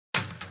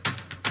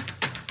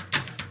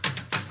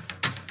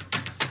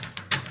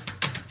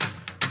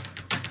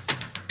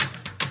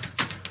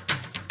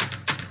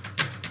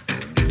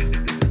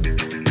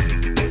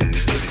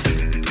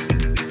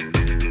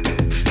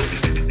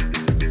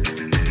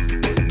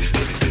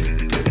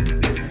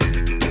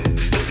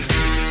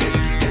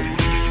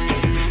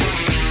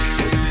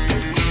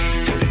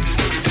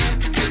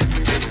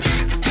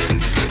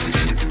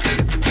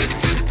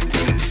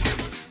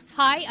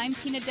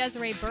Tina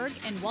Desiree Berg,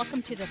 and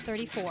welcome to the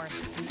 34th.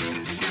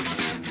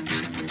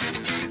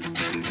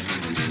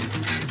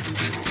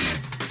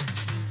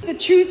 The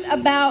truth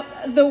about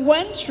the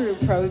one true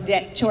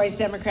pro-choice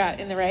Democrat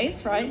in the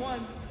race, right?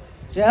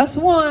 Just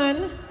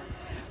one.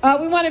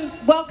 We want to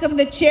welcome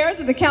the chairs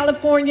of the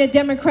California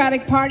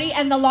Democratic Party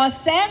and the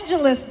Los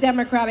Angeles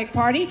Democratic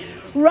Party,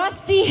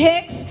 Rusty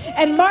Hicks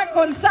and Mark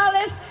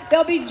Gonzalez.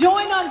 They'll be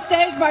joined on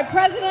stage by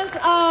presidents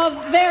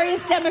of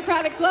various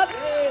Democratic clubs.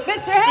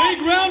 Mr. Hicks.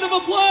 Big round of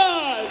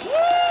applause. Woo!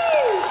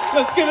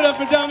 Let's give it up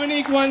for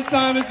Dominique one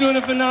time, who's doing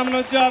a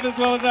phenomenal job, as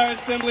well as our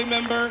assembly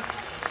member.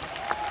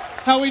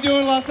 How we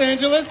doing, Los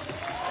Angeles?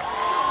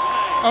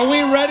 Are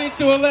we ready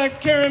to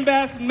elect Karen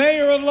Bass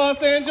mayor of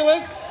Los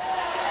Angeles?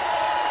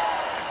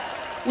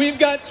 We've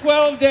got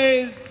 12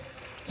 days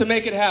to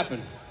make it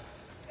happen.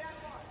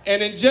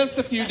 And in just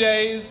a few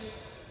days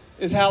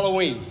is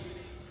Halloween.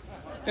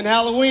 And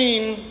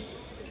Halloween,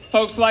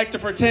 folks like to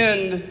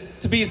pretend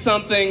to be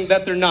something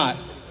that they're not.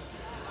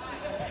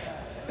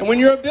 And when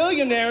you're a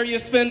billionaire, you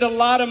spend a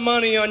lot of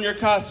money on your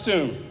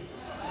costume.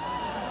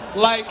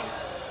 Like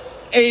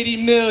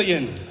 80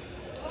 million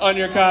on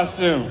your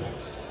costume.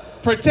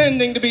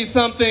 Pretending to be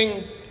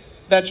something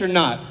that you're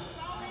not.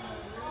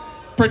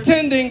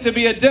 Pretending to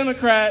be a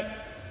Democrat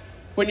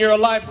when you're a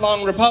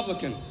lifelong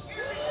Republican.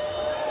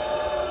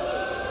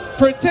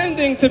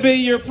 Pretending to be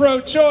your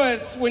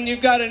pro-choice when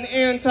you've got an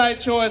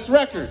anti-choice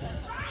record.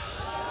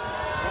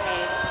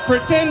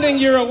 Pretending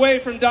you're away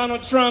from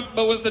Donald Trump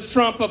but was a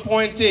Trump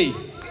appointee.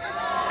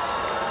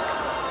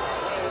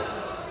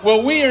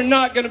 Well, we are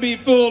not going to be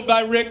fooled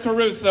by Rick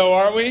Caruso,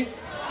 are we?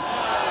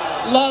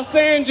 Los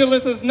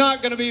Angeles is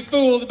not going to be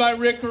fooled by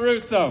Rick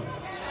Caruso.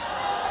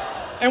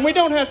 And we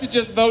don't have to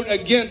just vote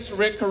against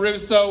Rick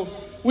Caruso.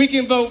 We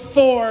can vote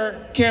for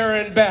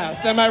Karen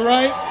Bass. Am I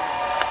right?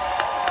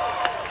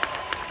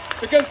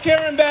 Because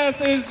Karen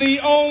Bass is the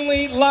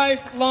only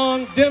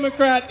lifelong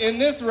Democrat in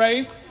this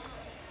race,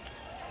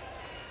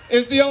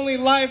 is the only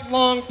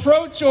lifelong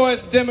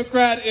pro-choice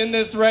Democrat in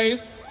this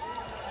race.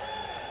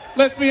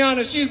 Let's be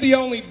honest, she's the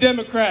only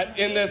Democrat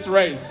in this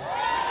race.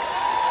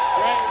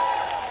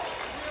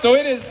 So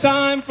it is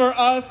time for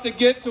us to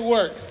get to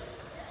work.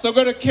 So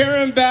go to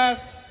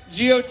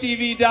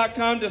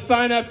KarenBassGOTV.com to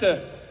sign up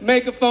to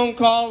make a phone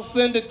call,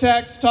 send a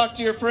text, talk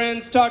to your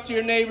friends, talk to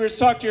your neighbors,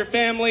 talk to your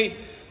family,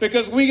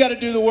 because we got to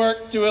do the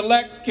work to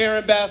elect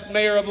Karen Bass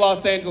mayor of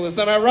Los Angeles.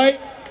 Am I right?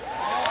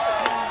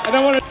 And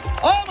I want to...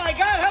 Oh my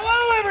God,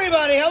 hello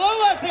everybody. Hello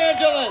Los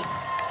Angeles.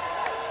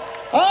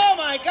 Oh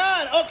my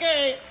God,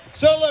 okay.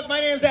 So look, my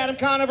name's Adam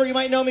Conover. You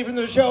might know me from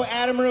the show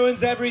Adam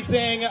Ruins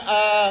Everything.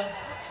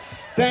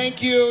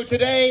 Thank you.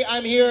 Today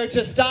I'm here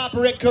to stop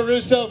Rick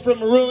Caruso from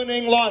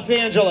ruining Los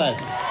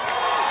Angeles.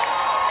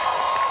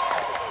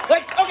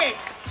 Okay,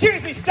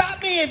 seriously,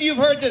 stop me if you've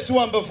heard this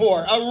one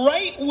before. A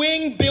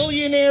right-wing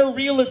billionaire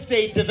real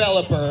estate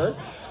developer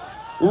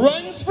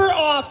runs for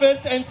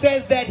office and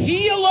says that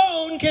he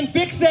alone can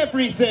fix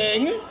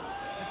everything.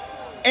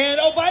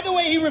 And, oh, by the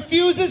way, he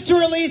refuses to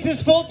release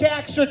his full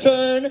tax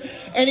return,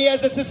 and he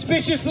has a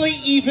suspiciously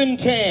even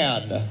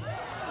tan.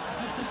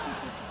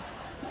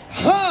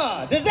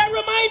 Huh, does that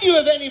remind you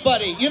of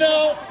anybody? You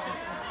know,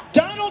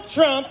 Donald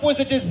Trump was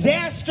a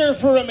disaster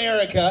for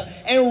America,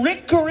 and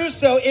Rick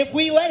Caruso, if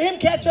we let him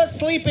catch us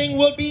sleeping,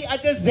 will be a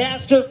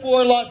disaster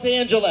for Los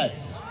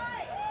Angeles.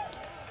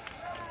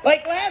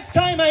 Like last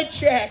time I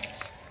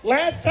checked,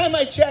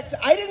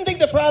 I didn't think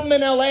the problem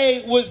in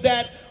LA was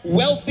that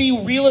wealthy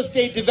real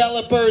estate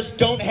developers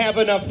don't have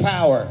enough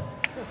power.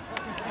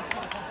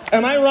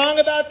 Am I wrong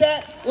about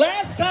that?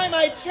 Last time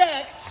I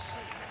checked,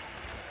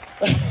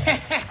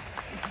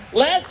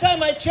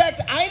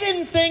 I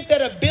didn't think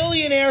that a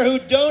billionaire who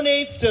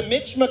donates to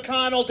Mitch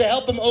McConnell to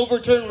help him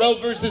overturn Roe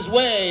versus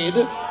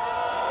Wade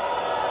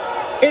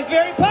is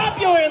very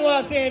popular in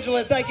Los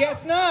Angeles. I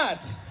guess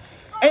not.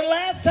 And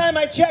last time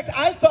I checked,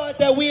 I thought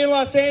that we in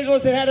Los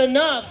Angeles had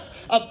enough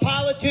of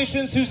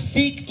politicians who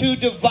seek to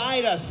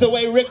divide us the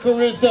way Rick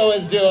Caruso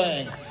is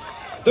doing.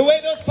 The way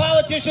those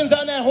politicians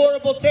on that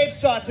horrible tape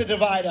sought to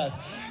divide us.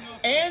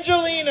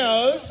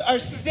 Angelenos are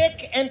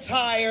sick and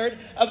tired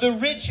of the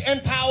rich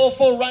and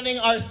powerful running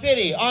our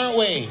city, aren't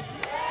we?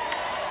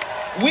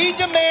 We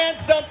demand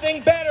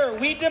something better.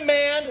 We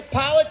demand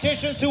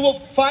politicians who will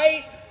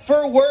fight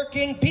for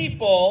working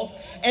people,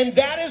 and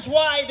that is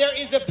why there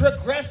is a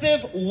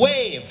progressive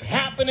wave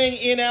happening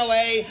in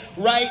LA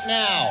right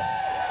now.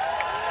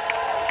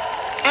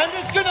 I'm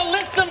just gonna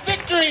list some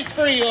victories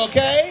for you,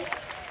 okay?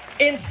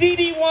 In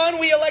CD1,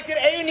 we elected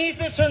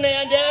Eunices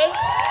Hernandez,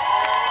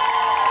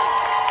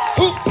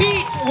 who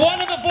beat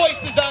one of the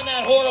voices on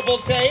that horrible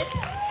tape.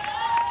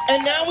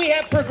 And now we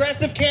have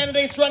progressive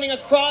candidates running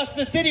across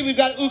the city. We've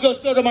got Hugo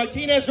Soto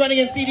Martinez running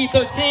in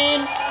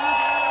CD13.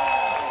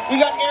 We've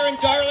got Aaron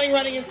Darling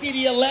running in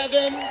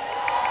CD11.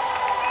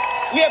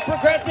 We have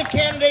progressive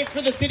candidates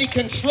for the city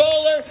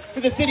controller, for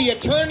the city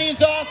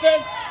attorney's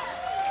office.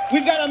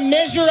 We've got a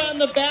measure on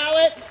the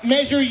ballot,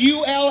 Measure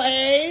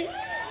ULA,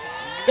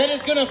 that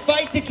is going to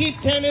fight to keep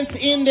tenants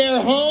in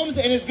their homes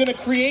and is going to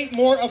create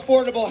more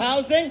affordable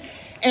housing.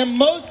 And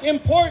most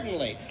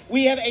importantly,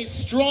 we have a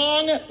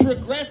strong,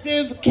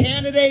 progressive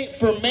candidate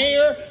for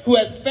mayor who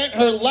has spent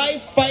her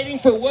life fighting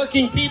for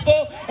working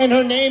people, and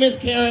her name is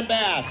Karen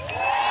Bass.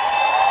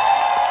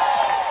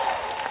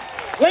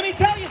 Let me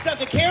tell you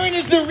something, Karen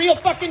is the real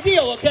fucking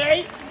deal,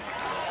 okay?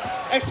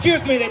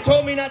 Excuse me, they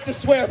told me not to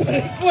swear, but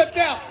it slipped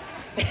out.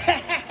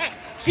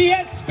 She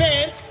has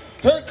spent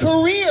her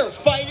career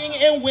fighting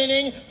and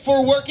winning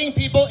for working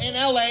people in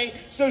LA,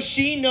 so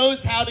she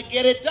knows how to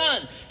get it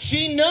done.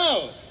 She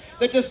knows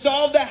that to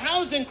solve the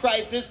housing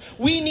crisis,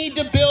 we need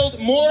to build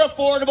more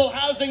affordable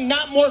housing,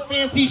 not more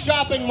fancy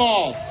shopping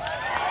malls.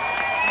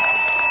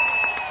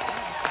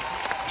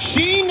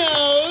 She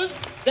knows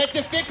that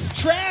to fix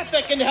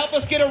traffic and to help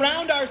us get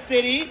around our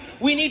city,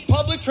 we need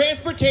public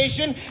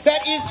transportation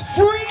that is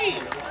free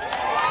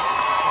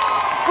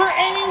for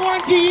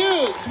anyone to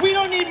use. We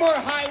don't need more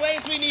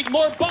highways, we need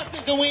more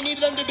buses, and we need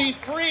them to be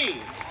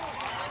free.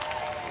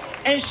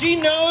 And she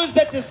knows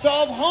that to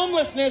solve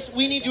homelessness,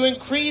 we need to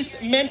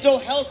increase mental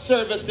health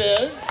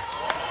services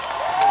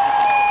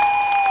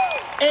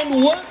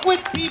and work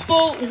with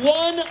people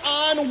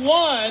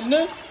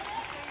one-on-one,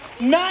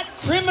 not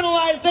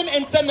criminalize them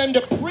and send them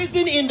to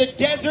prison in the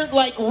desert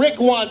like Rick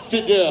wants to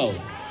do.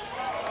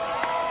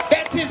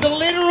 That's his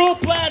literal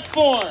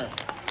platform,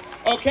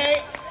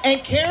 okay?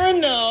 And Karen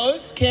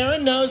knows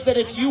that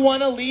if you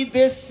want to lead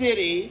this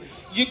city,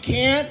 you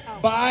can't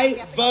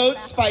buy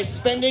votes by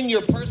spending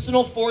your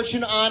personal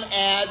fortune on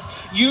ads.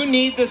 You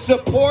need the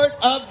support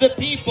of the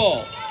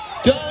people,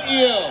 don't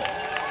you?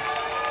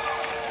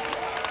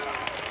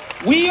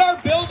 We are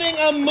building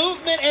a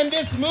movement, and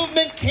this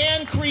movement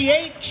can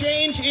create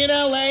change in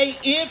LA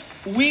if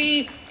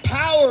we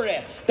power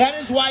it. That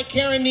is why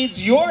Karen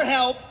needs your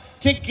help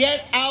to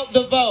get out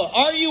the vote.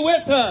 Are you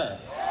with her?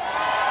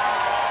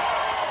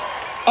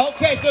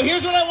 Okay, so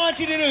here's what I want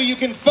you to do. You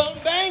can phone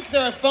bank.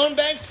 There are phone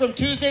banks from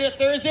Tuesday to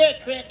Thursday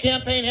at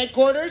campaign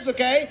headquarters,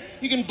 okay?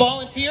 You can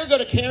volunteer. Go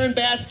to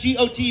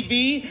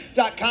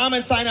KarenBassGOTV.com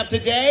and sign up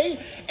today.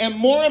 And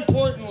more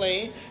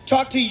importantly,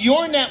 talk to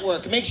your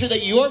network. Make sure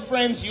that your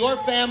friends, your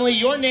family,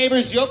 your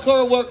neighbors, your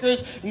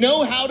co-workers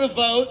know how to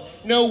vote,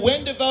 know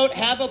when to vote,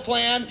 have a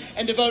plan,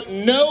 and to vote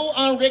no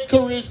on Rick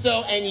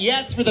Caruso, and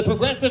yes for the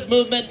progressive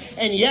movement,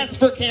 and yes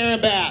for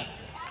Karen Bass.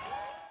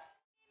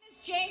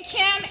 Jane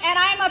Kim, and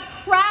I'm a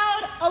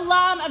proud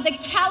alum of the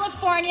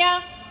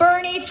California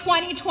Bernie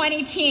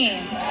 2020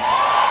 team.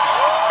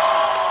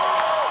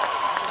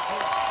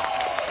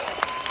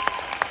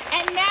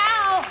 And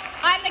now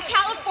I'm the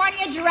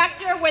California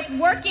director with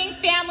Working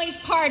Families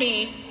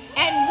Party,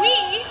 and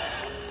we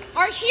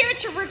are here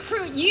to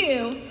recruit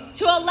you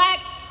to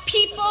elect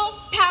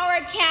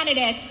people-powered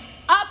candidates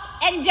up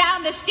and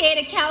down the state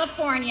of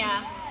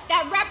California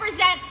that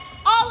represent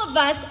all of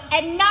us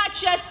and not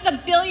just the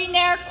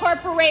billionaire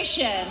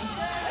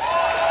corporations.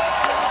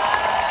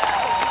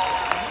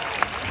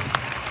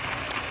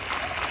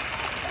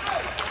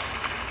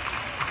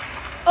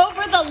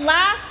 Over the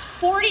last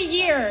 40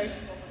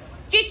 years,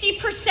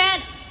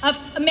 50% of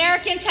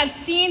Americans have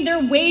seen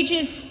their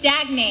wages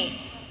stagnate.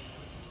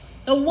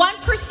 The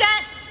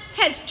 1%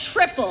 has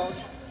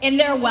tripled in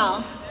their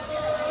wealth.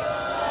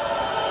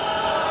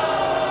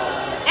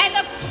 And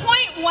the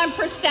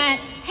 0.1%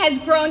 has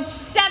grown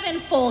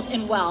sevenfold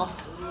in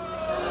wealth.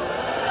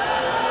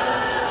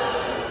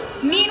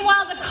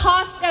 Meanwhile, the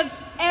cost of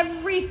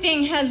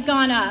everything has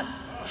gone up.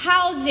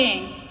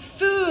 Housing,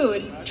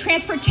 food,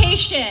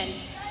 transportation,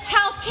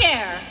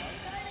 healthcare.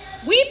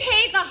 We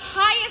pay the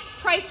highest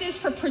prices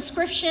for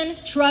prescription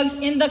drugs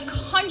in the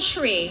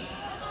country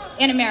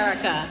in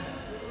America.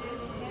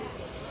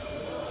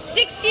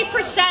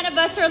 60% of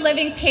us are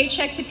living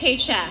paycheck to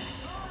paycheck.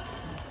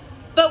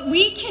 But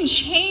we can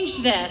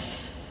change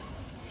this.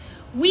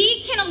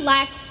 We can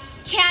elect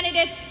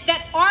candidates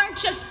that aren't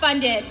just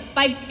funded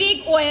by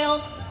big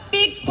oil,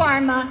 big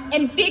pharma,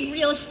 and big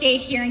real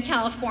estate here in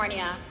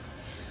California.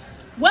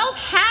 Wealth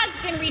has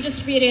been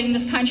redistributed in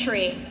this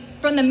country,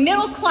 from the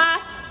middle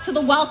class to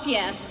the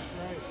wealthiest.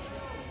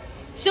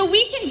 So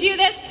we can do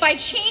this by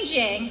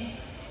changing.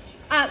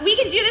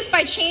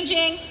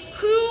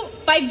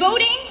 By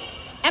voting,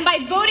 and by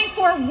voting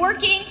for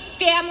working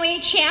family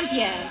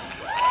champions.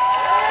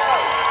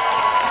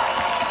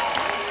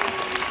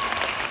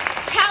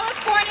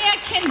 California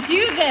can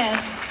do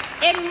this.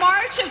 In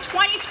March of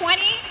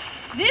 2020,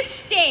 this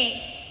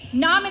state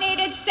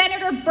nominated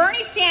Senator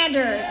Bernie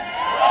Sanders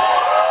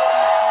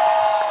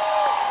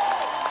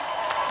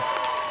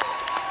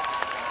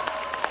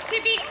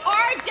to be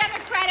our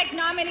Democratic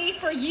nominee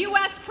for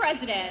U.S.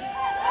 President.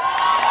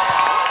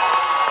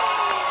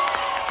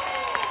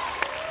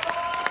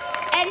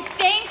 And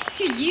thanks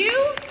to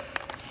you,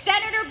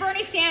 Senator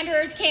Bernie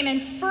Sanders came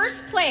in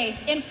first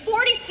place in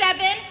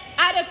 47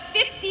 out of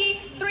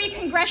 53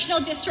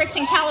 congressional districts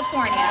in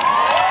California.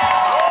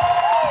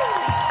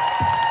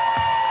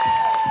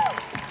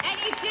 And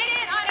he did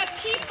it on a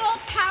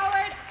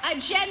people-powered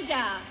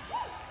agenda.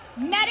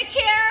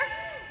 Medicare,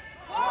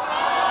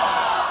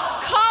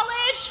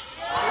 college,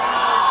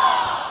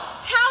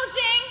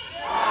 housing,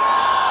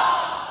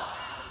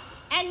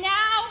 and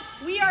now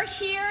we are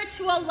here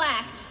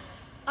elect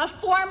a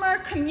former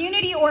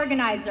community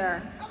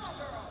organizer,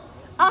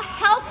 a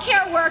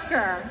healthcare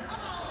worker,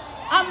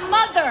 a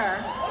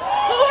mother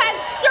who has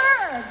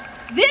served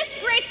this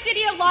great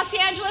city of Los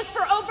Angeles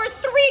for over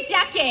 3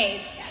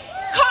 decades,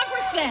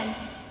 Congressman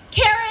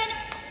Karen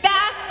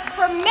Bass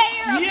for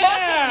mayor of Los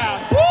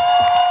Angeles.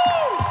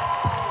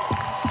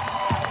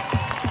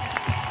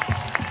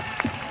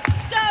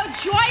 So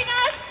join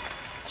us,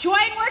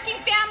 join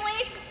Working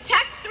Families,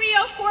 text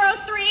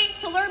 30403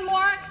 to learn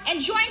more, and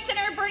join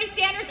Senator Bernie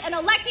Sanders in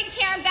electing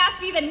Karen Bass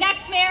to be the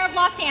next mayor of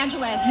Los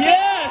Angeles.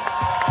 Yes!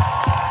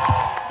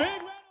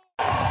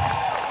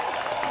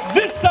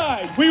 This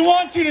side, we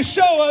want you to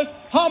show us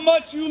how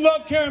much you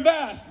love Karen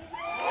Bass.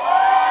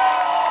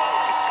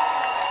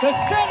 The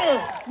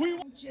center, we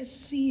don't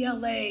just see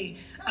LA,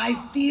 I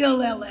feel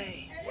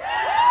LA.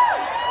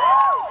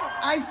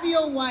 I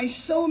feel why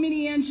so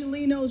many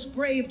Angelenos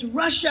braved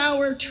rush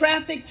hour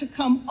traffic to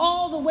come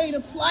all the way to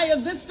Playa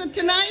Vista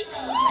tonight.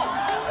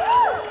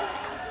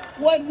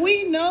 What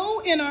we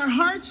know in our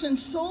hearts and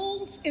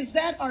souls is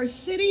that our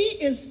city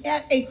is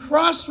at a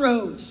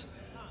crossroads.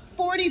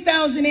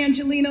 40,000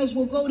 Angelenos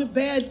will go to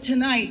bed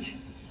tonight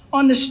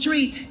on the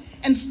street,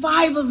 and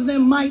 5 of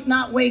them might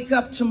not wake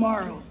up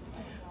tomorrow.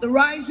 The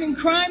rise in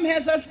crime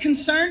has us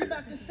concerned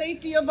about the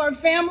safety of our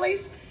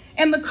families,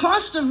 and the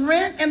cost of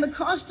rent and the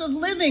cost of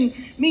living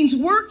means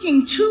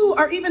working 2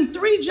 or even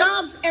 3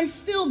 jobs and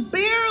still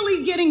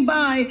barely getting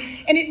by,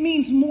 and it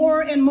means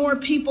more and more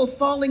people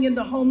falling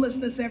into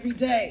homelessness every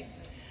day.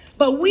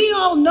 But we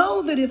all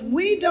know that if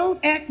we don't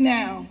act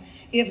now,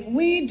 if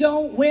we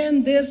don't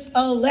win this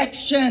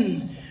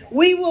election,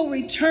 we will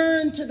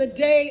return to the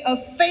day of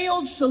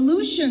failed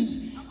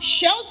solutions,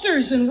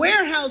 shelters and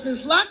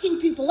warehouses, locking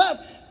people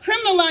up,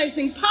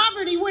 criminalizing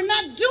poverty. We're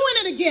not doing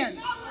it again.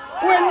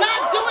 We're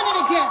not doing it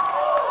again.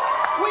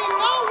 We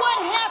know what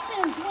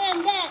happens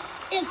when that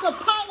is the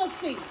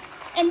policy,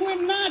 and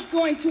we're not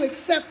going to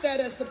accept that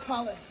as the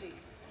policy.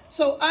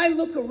 So I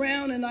look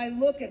around and I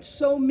look at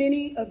so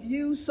many of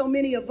you, so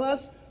many of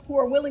us who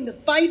are willing to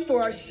fight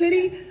for our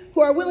city,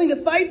 who are willing to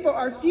fight for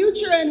our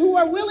future, and who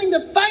are willing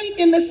to fight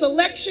in this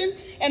election.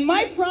 And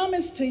my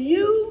promise to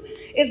you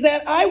is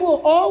that I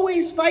will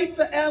always fight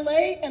for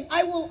LA, and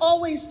I will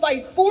always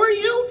fight for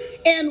you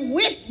and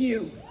with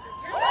you.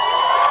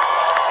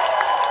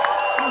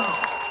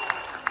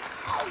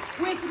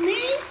 With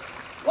me,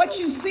 what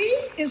you see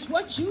is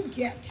what you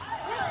get.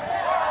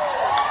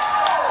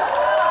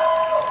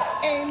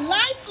 A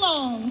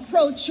lifelong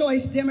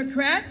pro-choice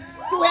Democrat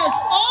who has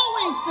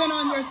always been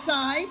on your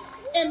side.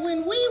 And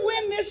when we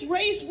win this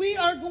race, we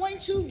are going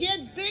to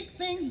get big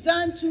things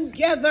done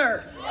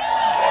together.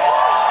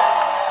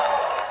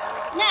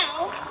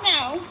 Now,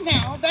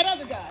 that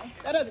other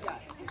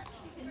guy.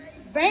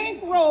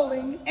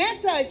 Bankrolling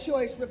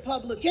anti-choice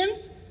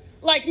Republicans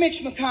like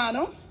Mitch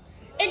McConnell,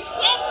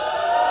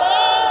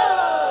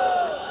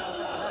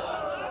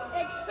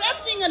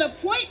 accepting an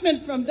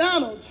appointment from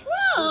Donald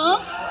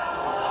Trump.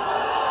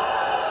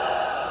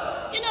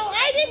 You know,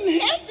 I didn't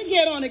have to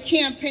get on a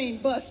campaign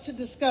bus to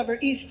discover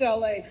East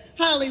LA,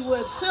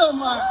 Hollywood,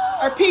 Sylmar,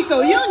 or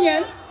Pico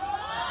Union.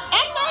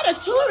 I'm not a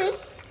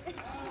tourist.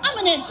 I'm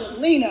an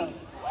Angeleno.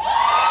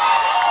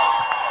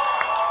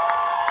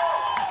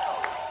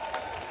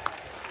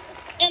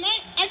 And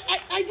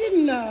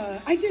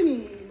I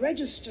didn't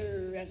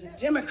register as a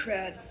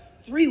Democrat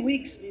 3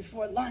 weeks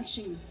before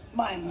launching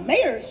my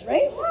mayor's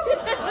race.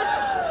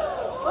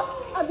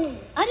 I mean,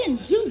 I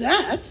didn't do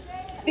that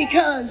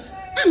because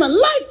I'm a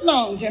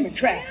lifelong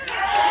Democrat.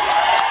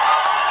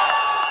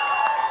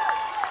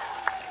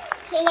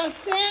 So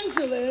Los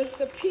Angeles,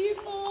 the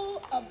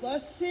people of the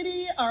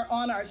city are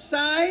on our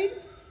side.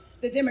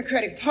 The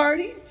Democratic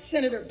Party,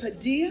 Senator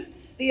Padilla,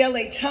 the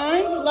LA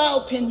Times, La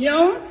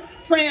Opinion,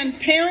 Planned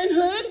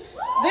Parenthood.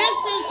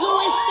 This is who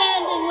is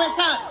standing with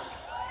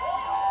us.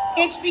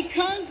 It's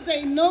because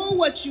they know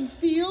what you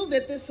feel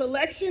that this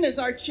election is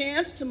our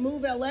chance to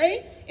move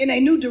LA in a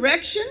new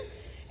direction,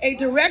 a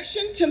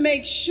direction to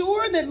make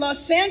sure that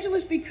Los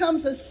Angeles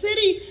becomes a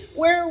city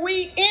where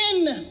we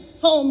end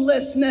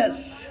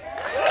homelessness.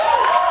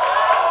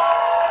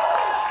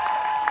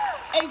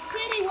 A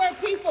city where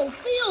people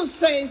feel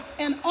safe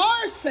and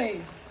are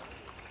safe.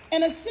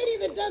 And a city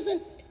that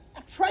doesn't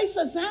price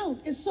us out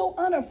is so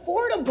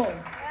unaffordable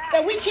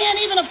that we can't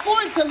even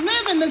afford to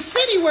live in the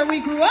city where we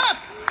grew up.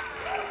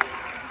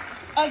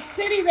 A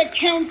city that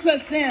counts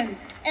us in.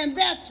 And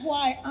that's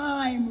why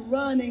I'm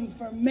running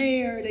for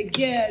mayor, to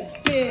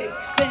get big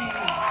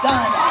things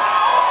done.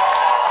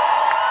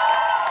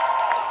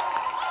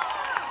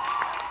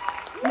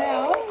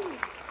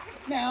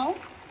 Now,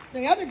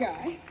 the other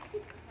guy,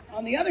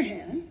 on the other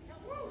hand,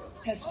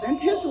 has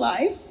spent his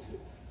life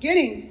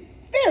getting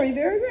very,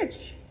 very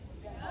rich.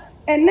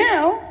 And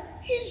now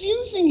he's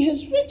using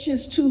his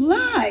riches to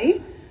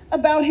lie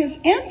about his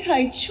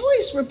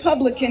anti-choice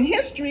Republican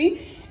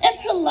history and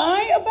to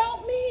lie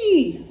about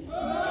me.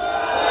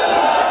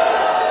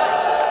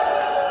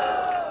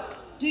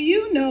 Do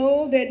you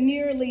know that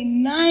nearly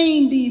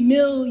 $90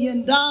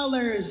 million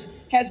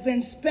has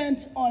been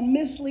spent on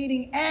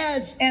misleading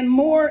ads, and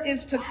more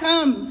is to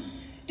come.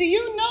 Do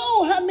you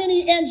know how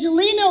many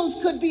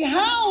Angelenos could be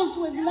housed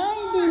with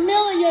 $90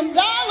 million?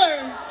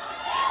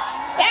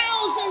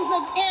 Thousands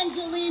of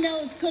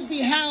Angelenos could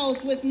be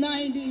housed with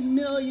 $90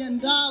 million.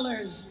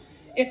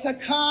 It's a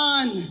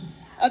con,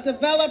 a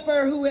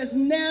developer who has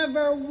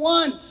never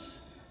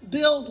once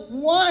built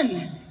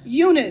one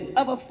unit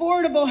of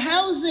affordable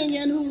housing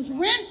and whose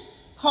rent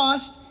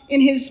cost in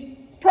his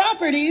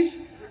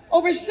properties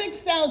over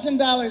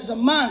 $6,000 a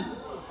month.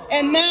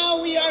 And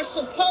now we are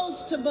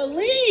supposed to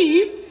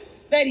believe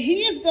that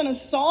he is going to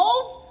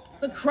solve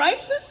the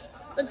crisis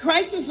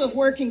of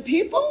working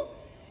people.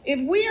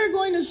 If we are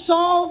going to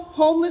solve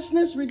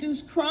homelessness,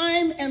 reduce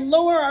crime, and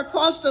lower our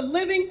cost of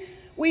living,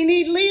 we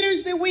need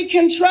leaders that we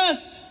can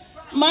trust.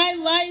 My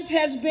life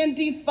has been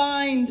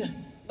defined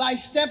by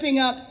stepping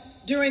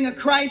up during a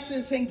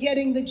crisis and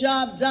getting the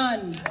job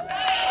done.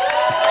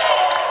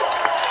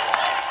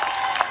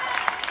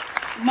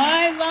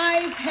 My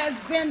life has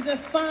been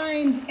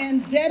defined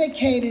and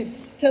dedicated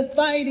to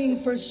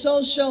fighting for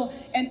social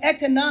and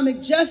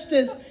economic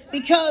justice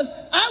because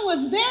I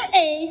was their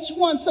age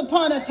once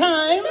upon a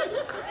time.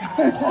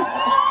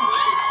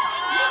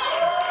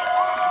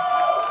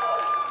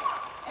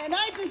 And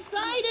I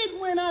decided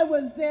when I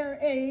was their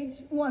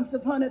age once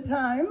upon a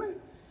time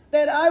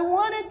that I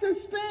wanted to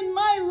spend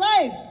my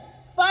life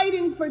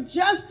fighting for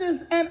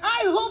justice, and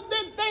I hope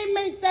that they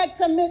make that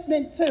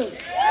commitment too.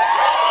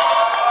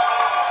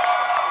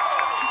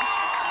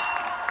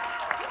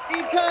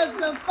 Because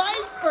the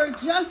fight for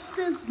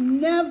justice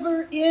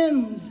never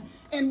ends,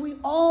 and we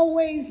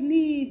always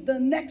need the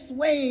next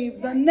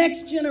wave, the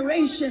next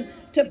generation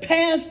to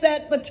pass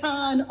that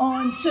baton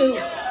on to,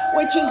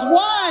 which is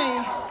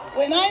why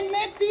when I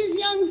met these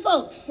young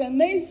folks and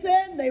they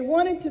said they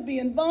wanted to be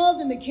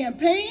involved in the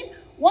campaign,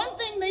 one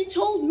thing they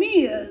told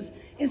me is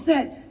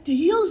that, do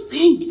you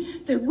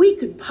think that we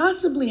could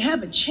possibly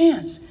have a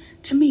chance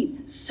to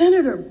meet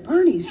Senator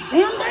Bernie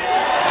Sanders?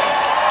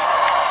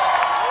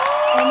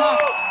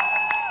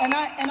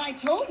 And I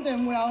told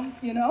them, well,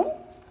 you know,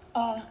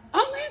 I'm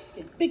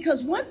asking,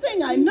 because one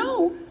thing I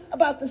know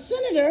about the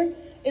senator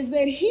is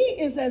that he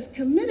is as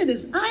committed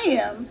as I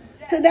am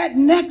to that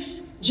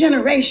next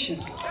generation.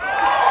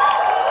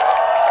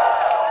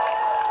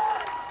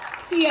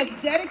 He has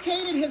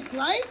dedicated his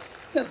life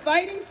to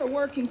fighting for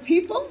working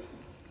people.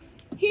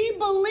 He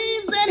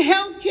believes that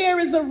health care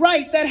is a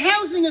right, that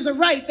housing is a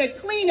right, that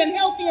clean and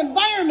healthy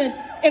environment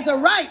is a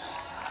right.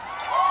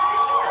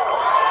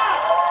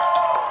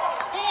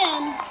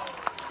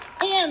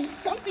 And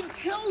something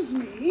tells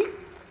me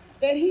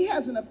that he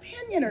has an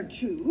opinion or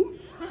two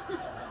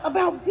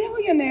about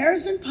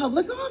billionaires in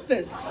public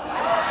office. So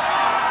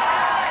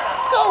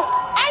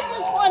I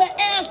just want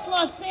to ask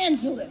Los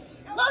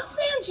Angeles,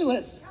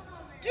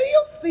 do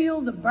you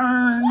feel the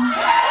burn?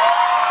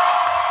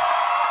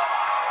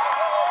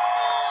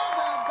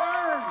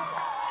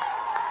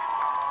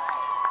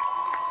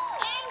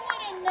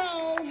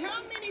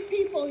 How many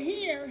people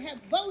here have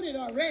voted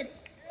already?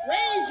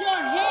 Raise your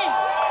hand.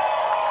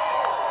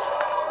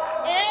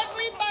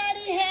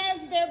 Everybody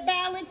has their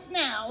ballots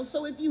now,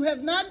 so if you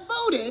have not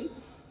voted,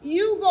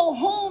 you go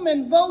home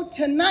and vote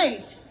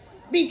tonight,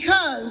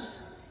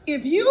 because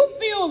if you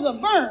feel the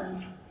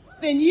burn,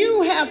 then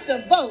you have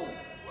to vote.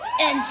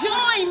 And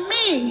join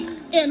me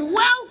in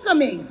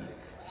welcoming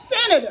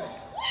Senator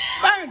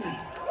Bernie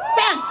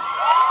Sanders.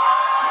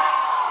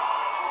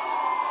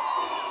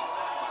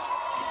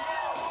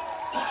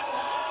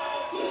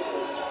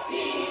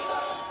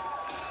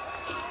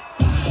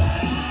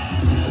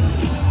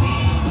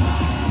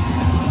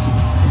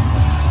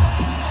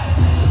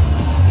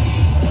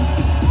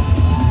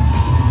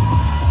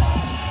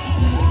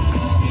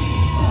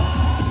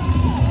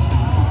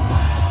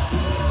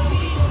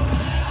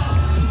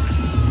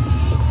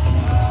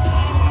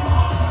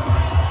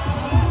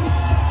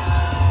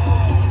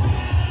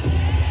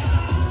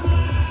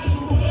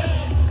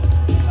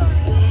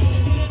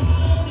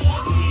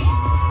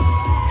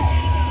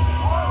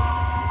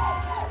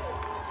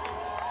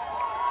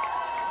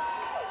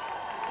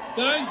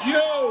 Thank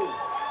you.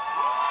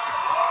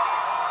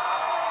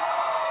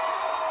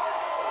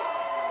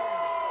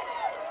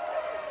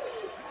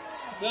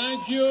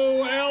 Thank you,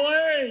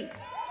 LA.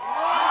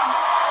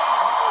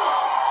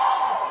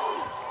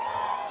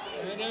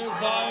 And as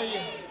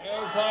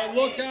I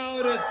look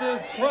out at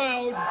this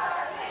crowd,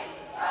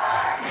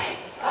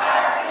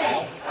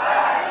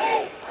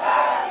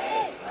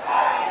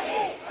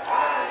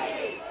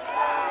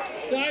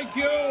 thank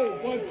you.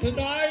 But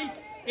tonight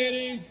it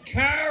is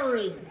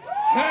Karen.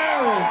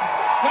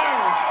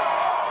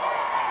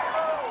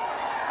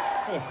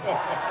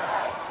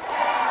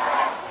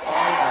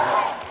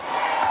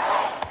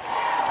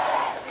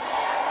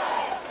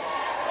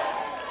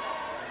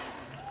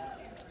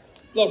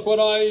 Look, what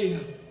I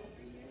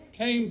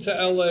came to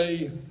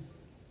LA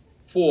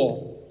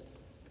for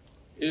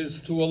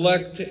is to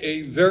elect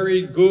a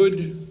very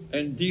good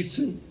and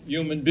decent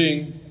human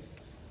being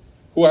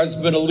who has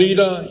been a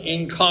leader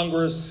in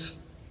Congress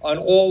on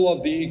all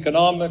of the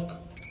economic,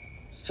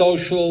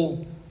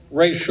 social,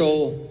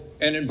 racial,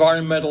 and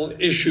environmental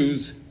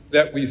issues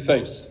that we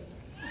face.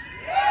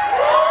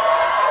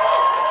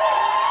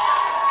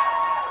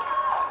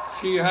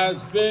 She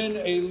has been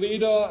a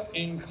leader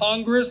in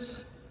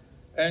Congress,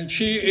 and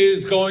she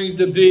is going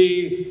to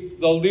be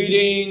the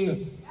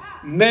leading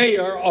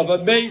mayor of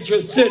a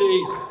major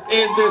city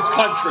in this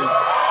country.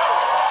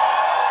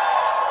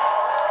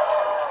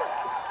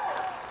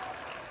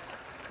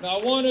 Now,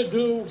 I want to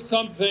do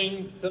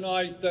something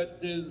tonight that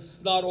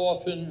is not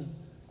often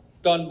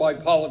done by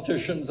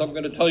politicians. I'm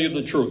going to tell you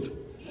the truth.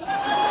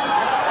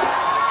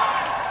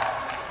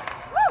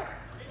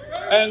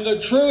 And the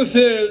truth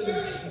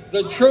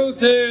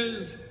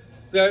is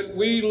that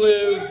we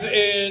live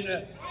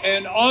in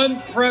an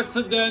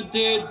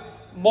unprecedented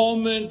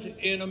moment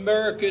in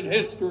American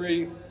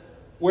history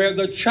where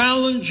the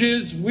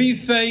challenges we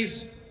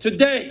face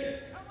today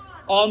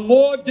are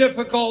more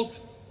difficult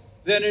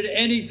than at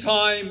any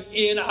time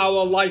in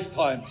our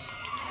lifetimes.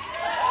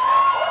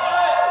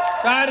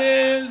 That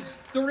is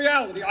the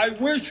reality. I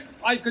wish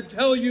I could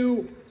tell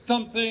you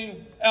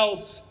something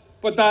else,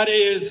 but that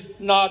is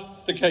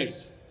not the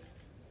case.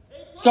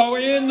 So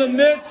in the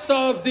midst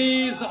of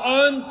these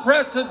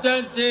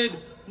unprecedented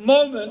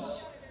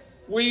moments,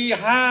 we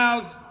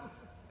have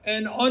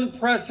an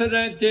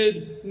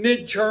unprecedented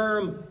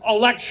midterm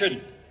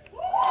election.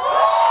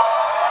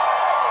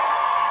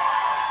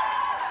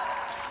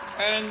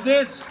 And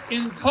this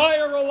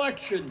entire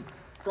election,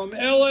 from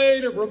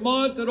LA to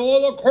Vermont and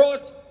all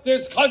across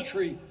this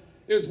country,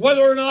 is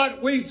whether or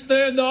not we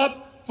stand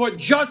up for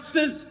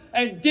justice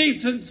and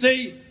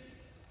decency,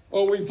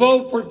 or we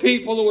vote for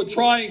people who are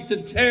trying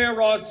to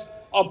tear us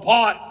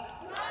apart.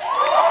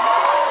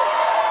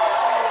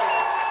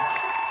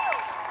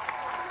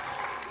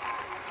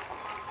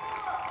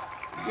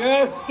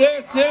 Yes,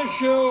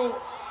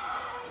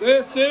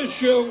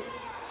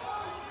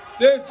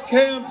 this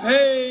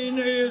campaign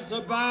is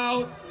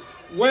about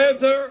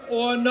whether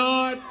or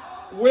not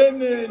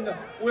women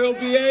will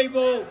be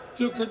able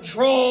to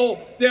control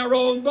their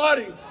own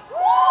bodies.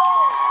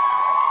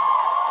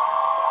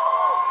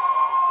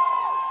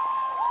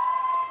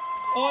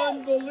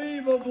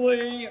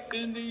 Unbelievably,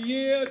 in the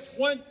year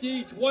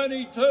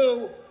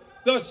 2022,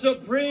 the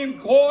Supreme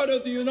Court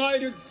of the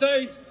United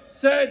States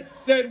said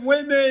that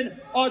women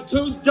are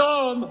too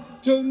dumb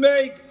to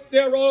make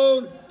their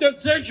own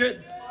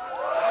decision.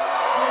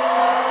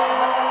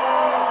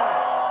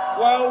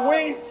 Well,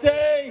 we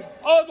say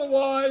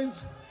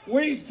otherwise.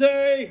 We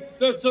say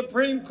the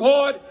Supreme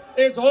Court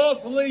is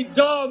awfully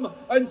dumb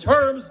in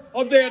terms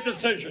of their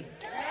decision.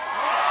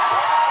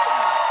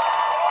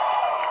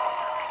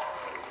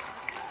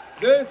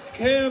 This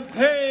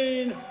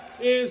campaign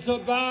is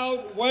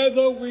about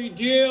whether we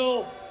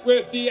deal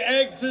with the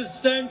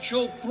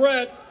existential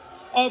threat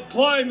of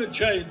climate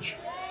change.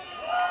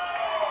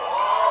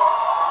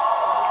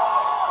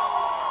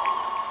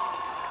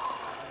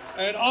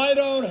 And I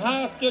don't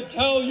have to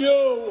tell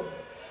you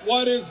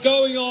what is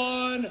going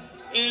on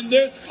in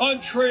this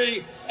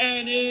country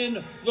and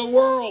in the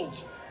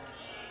world.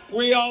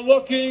 We are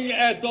looking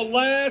at the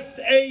last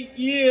 8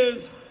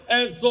 years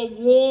as the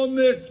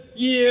warmest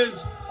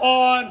years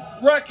on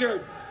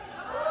record.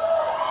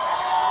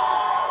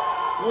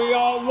 We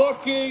are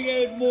looking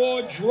at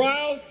more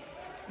drought,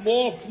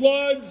 more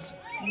floods,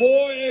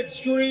 more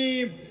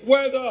extreme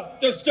weather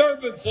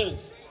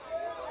disturbances.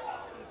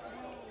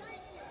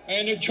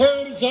 And in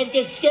terms of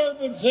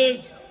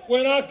disturbances,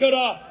 we're not going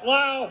to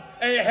allow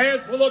a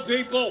handful of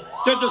people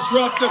to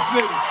disrupt this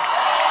meeting.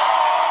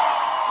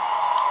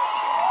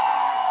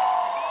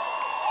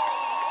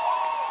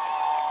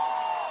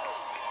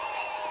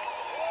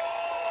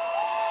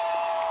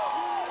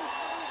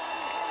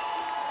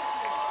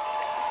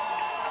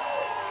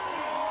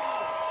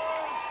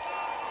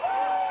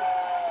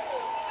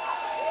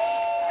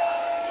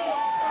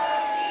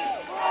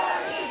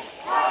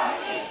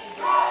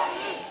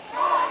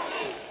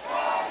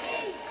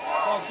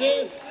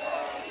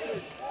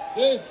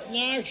 This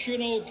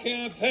national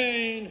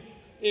campaign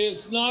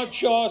is not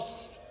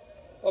just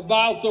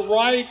about the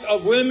right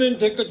of women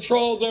to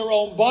control their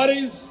own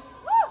bodies.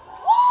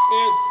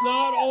 It's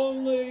not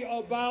only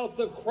about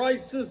the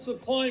crisis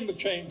of climate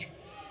change.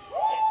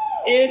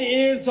 It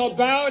is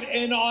about,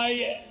 and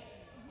I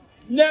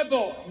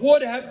never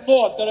would have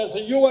thought that as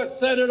a U.S.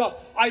 Senator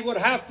I would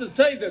have to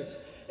say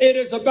this, it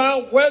is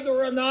about whether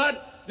or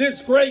not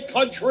this great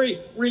country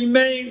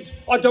remains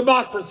a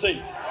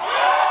democracy.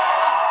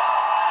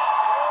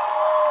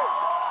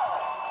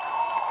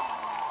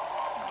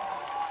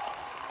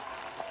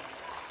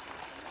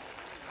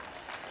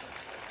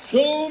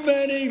 Too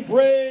many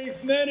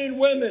brave men and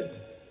women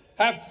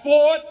have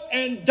fought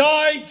and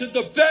died to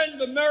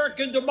defend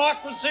American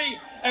democracy,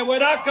 and we're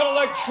not going to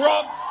let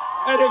Trump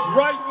and his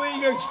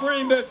right-wing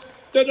extremists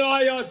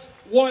deny us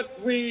what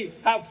we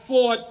have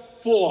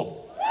fought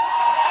for.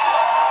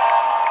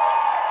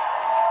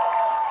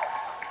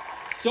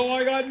 So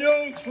I got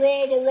news for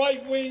all the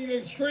right-wing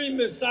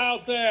extremists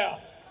out there.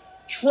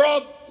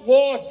 Trump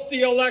lost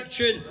the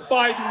election,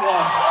 Biden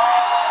won.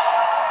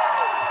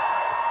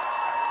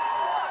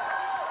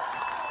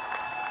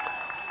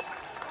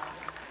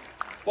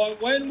 But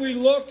when we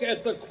look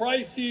at the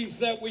crises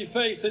that we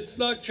face, it's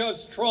not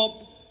just Trump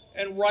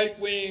and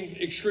right-wing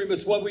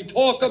extremists. When we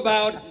talk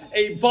about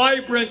a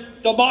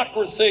vibrant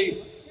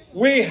democracy,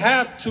 we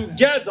have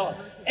together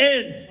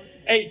end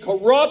a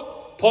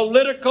corrupt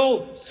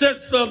political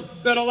system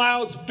that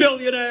allows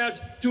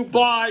billionaires to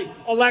buy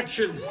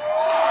elections.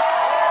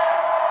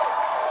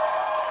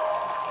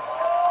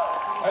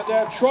 And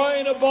they're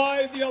trying to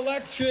buy the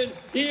election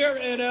here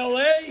in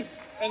LA,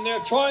 and they're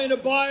trying to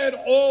buy it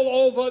all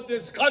over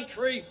this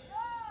country.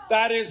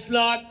 That is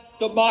not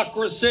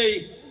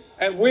democracy.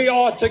 And we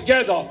are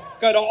together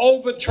going to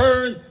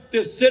overturn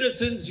this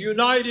Citizens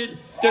United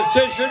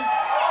decision.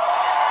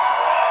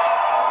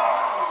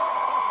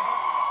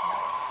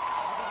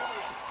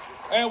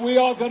 And we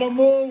are going to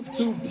move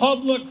to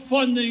public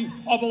funding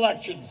of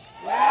elections.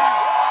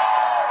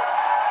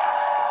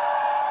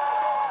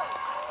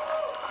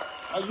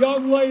 A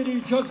young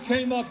lady just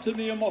came up to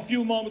me a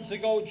few moments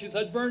ago and she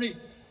said, "Bernie,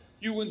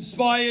 you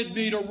inspired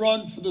me to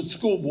run for the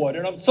school board."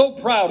 And I'm so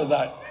proud of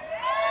that.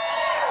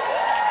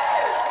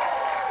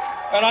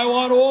 And I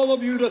want all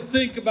of you to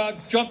think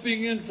about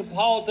jumping into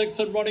politics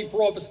and running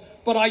for office.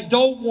 But I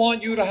don't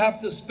want you to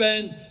have to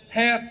spend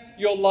half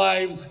your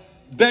lives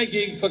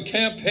begging for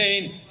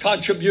campaign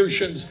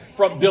contributions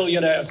from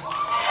billionaires.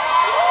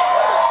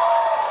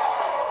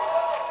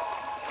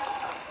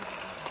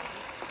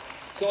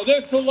 So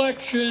this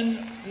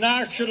election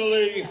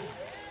nationally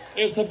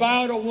is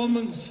about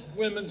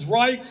women's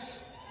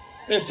rights.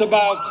 It's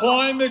about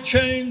climate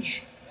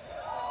change.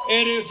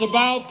 It is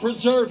about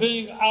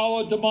preserving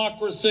our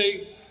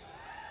democracy.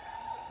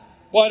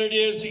 But it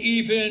is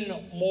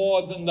even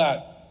more than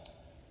that.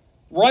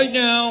 Right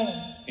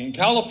now, in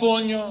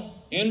California,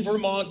 in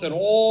Vermont, and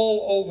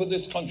all over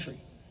this country,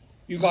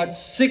 you got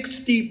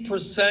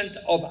 60%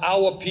 of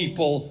our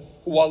people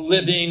who are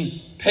living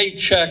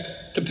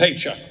paycheck to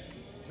paycheck.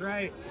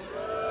 Right.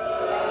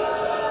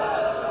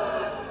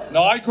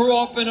 Now, I grew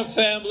up in a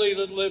family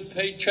that lived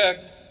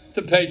paycheck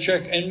to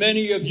paycheck, and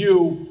many of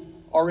you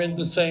are in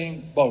the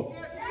same boat.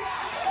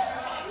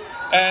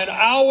 And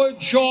our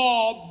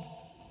job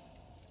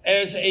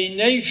as a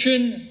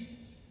nation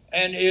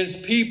and as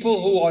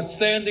people who are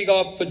standing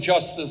up for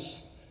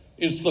justice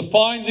is to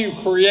finally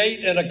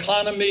create an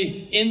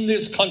economy in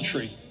this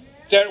country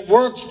that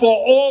works for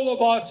all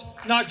of us,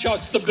 not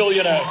just the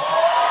billionaires.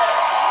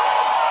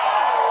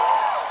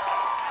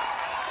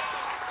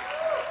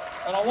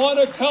 And I want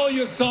to tell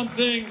you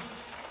something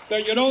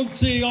that you don't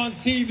see on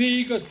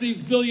TV because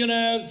these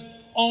billionaires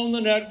own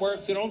the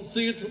networks. You don't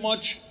see it too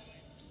much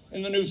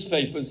in the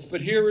newspapers.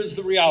 But here is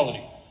the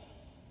reality.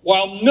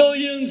 While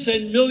millions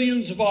and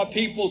millions of our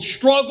people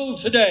struggle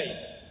today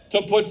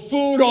to put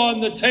food on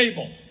the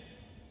table,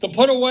 to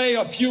put away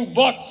a few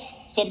bucks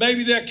so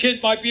maybe their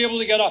kid might be able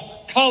to get a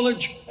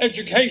college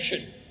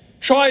education,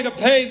 try to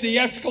pay the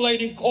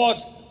escalating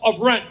cost of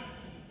rent,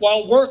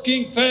 while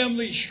working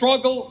families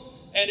struggle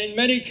and in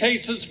many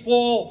cases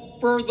fall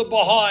further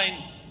behind,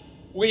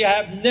 we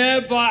have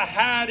never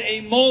had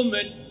a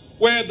moment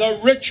where the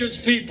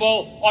richest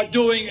people are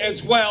doing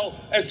as well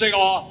as they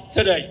are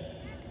today.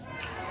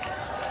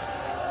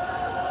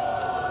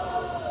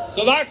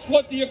 So that's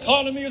what the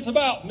economy is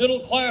about. Middle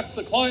class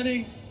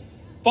declining,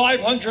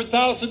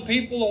 500,000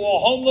 people who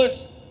are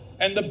homeless,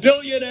 and the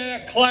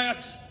billionaire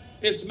class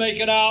is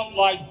making out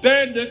like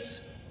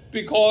bandits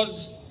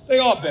because they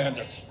are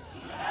bandits.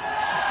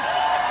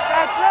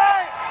 That's right.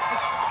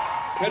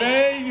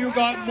 Today, you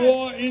got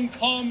more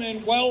income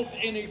and wealth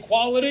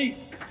inequality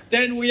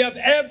than we have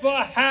ever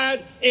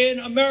had in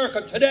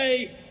America.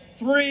 Today,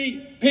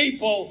 3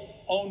 people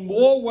own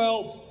more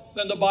wealth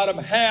than the bottom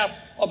half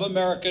of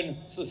American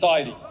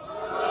society.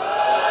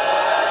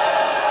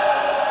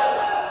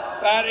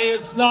 That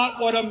is not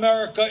what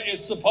America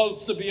is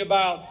supposed to be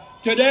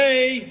about.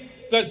 Today,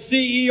 the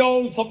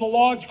CEOs of the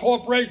large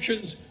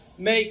corporations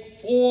make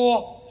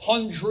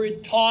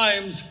 400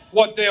 times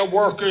what their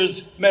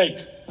workers make.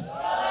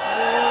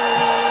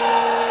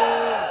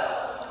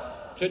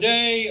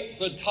 Today,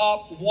 the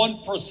top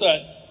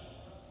 1%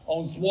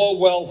 owns more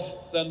wealth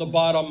than the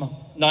bottom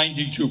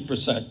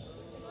 92%.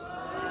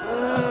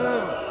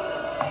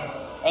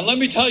 And let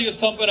me tell you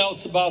something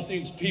else about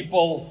these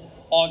people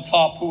on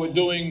top who are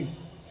doing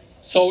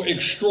so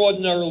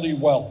extraordinarily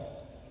well.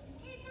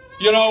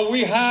 You know,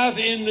 we have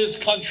in this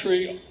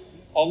country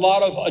a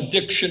lot of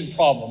addiction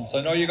problems.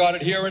 I know you got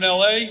it here in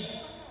LA.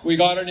 We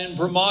got it in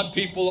Vermont.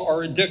 People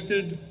are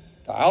addicted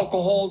to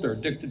alcohol, they're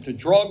addicted to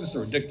drugs,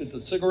 they're addicted to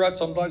cigarettes,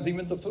 sometimes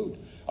even to food.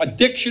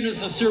 Addiction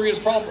is a serious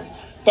problem.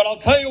 But I'll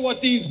tell you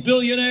what these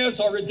billionaires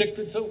are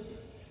addicted to.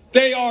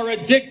 They are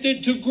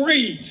addicted to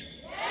greed.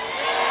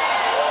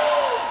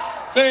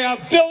 They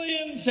have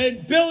billions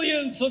and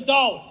billions of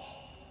dollars,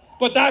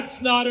 but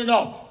that's not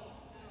enough.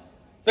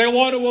 They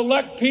want to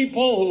elect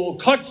people who will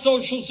cut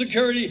Social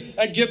Security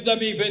and give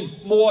them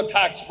even more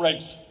tax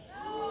breaks.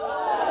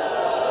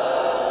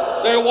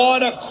 They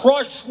want to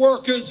crush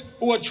workers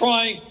who are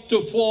trying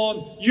to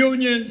form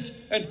unions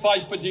and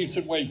fight for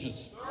decent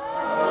wages.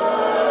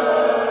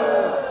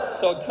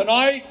 So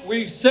tonight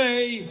we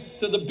say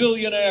to the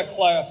billionaire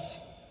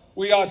class,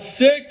 We are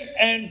sick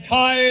and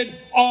tired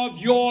of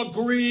your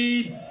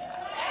greed.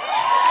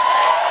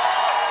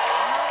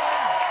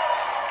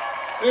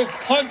 This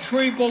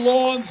country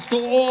belongs to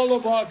all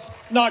of us,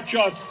 not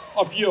just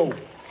a few.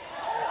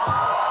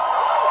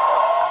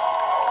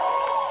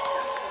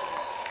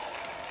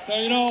 Now,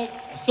 you know,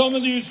 some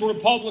of these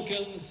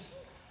Republicans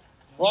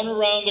run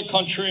around the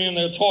country and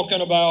they're talking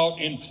about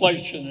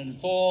inflation, and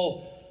it's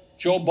all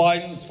Joe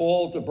Biden's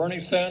fault or Bernie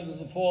Sanders'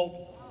 fault.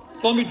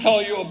 So let me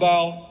tell you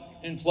about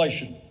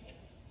inflation.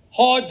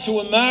 Hard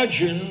to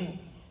imagine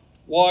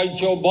why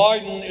Joe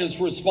Biden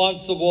is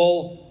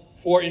responsible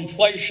for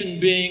inflation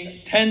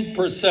being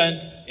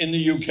 10% in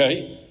the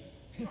UK.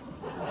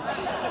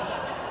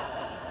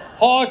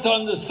 Hard to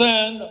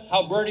understand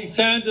how Bernie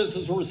Sanders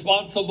is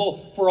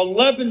responsible for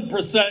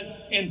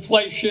 11%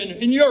 inflation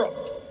in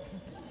Europe.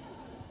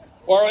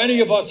 Or any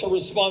of us are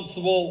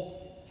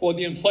responsible for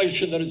the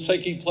inflation that is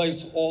taking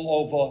place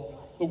all over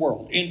the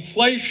world.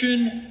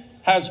 Inflation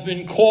has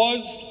been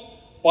caused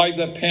by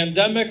the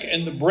pandemic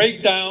and the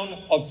breakdown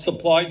of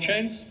supply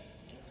chains.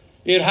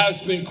 It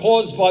has been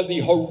caused by the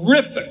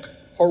horrific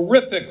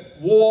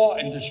war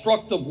and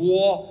destructive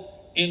war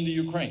in the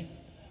Ukraine.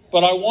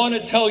 But I want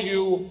to tell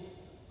you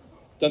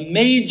the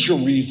major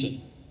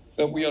reason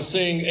that we are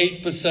seeing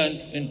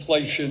 8%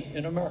 inflation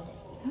in America.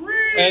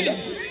 And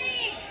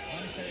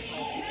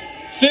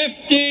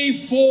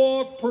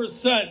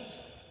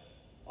 54%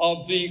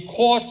 of the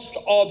cost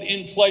of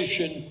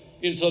inflation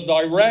is a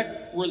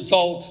direct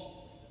result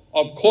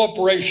of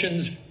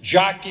corporations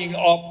jacking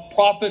up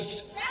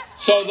profits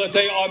so that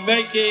they are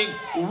making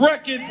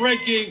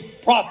record-breaking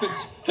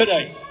profits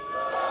today.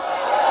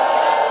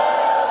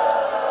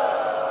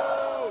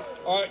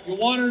 All right, you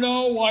want to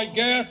know why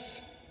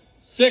gas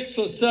 $6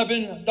 or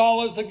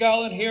 $7 a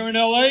gallon here in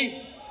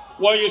LA?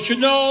 Well, you should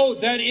know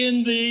that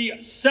in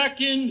the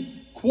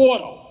second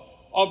quarter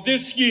of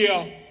this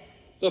year,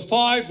 the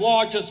 5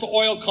 largest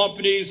oil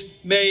companies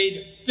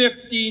made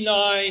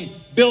 $59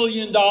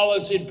 billion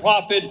in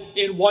profit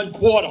in one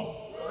quarter.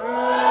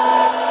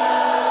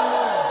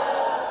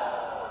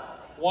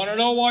 Want to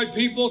know why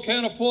people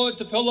can't afford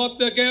to fill up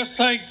their gas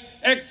tanks?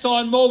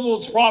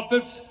 ExxonMobil's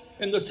profits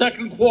in the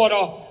second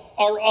quarter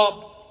are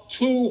up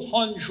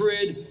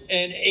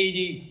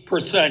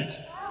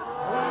 280%.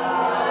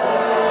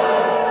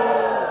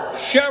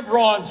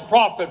 Chevron's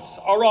profits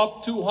are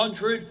up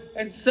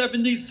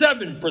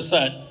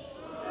 277%.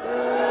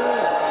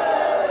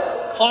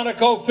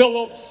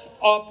 ConocoPhillips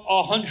up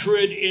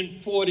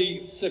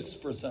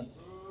 146%.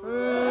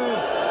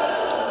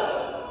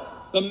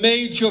 The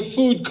major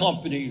food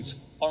companies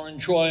are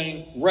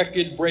enjoying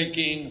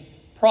record-breaking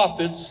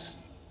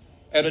profits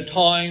at a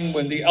time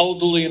when the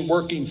elderly and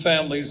working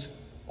families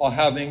are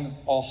having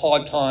a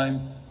hard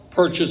time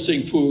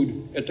purchasing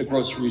food at the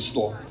grocery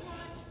store.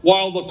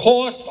 While the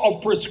cost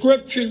of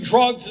prescription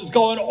drugs is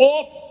going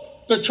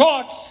off the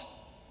charts,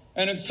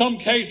 and in some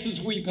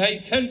cases we pay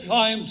 10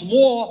 times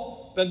more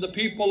than the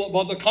people of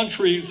other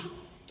countries,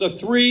 the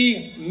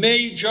 3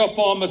 major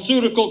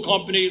pharmaceutical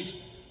companies,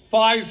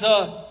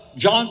 Pfizer,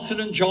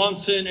 Johnson &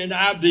 Johnson, and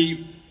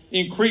AbbVie,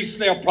 increased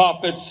their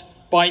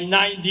profits by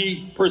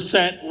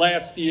 90%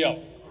 last year.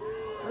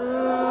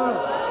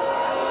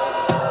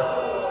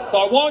 So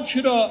I want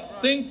you to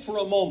think for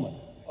a moment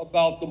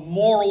about the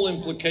moral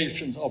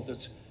implications of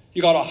this.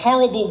 You got a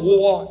horrible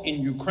war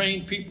in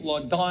Ukraine. People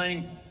are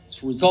dying.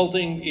 It's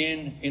resulting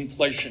in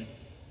inflation.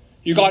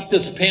 You got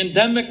this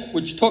pandemic,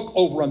 which took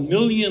over 1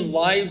 million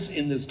lives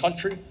in this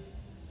country.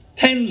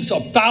 Tens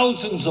of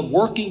thousands of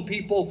working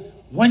people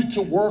went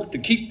to work to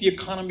keep the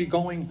economy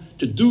going,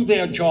 to do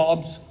their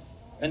jobs,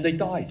 and they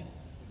died.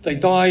 They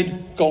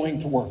died going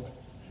to work.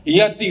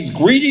 Yet these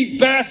greedy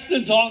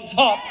bastards on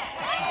top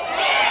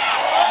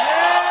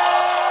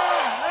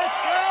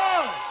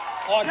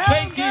are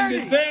taking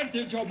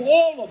advantage of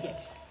all of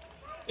this.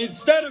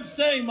 Instead of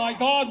saying, my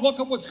God, look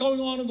at what's going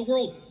on in the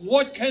world.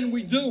 What can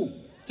we do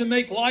to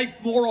make life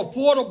more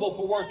affordable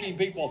for working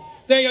people?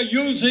 They are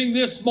using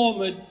this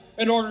moment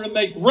in order to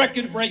make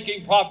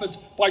record-breaking profits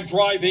by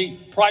driving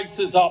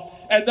prices up.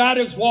 And that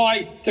is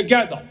why,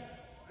 together,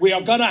 we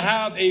are going to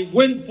have a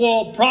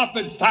windfall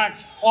profits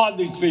tax on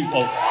these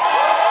people.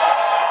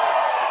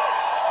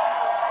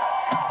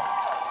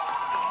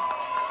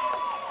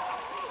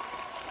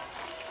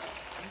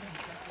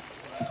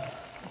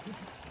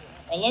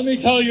 And let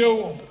me tell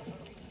you a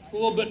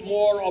little bit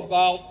more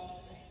about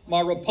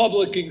my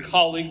Republican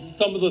colleagues,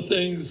 some of the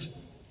things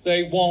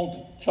they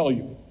won't tell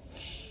you.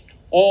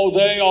 Oh,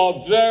 they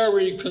are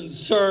very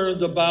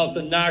concerned about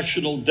the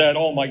national debt.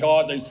 Oh, my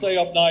God, they stay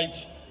up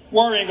nights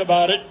worrying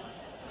about it.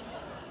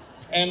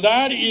 And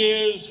that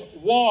is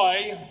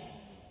why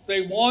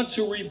they want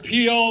to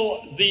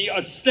repeal the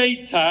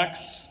estate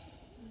tax,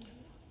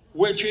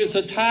 which is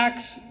a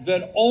tax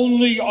that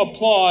only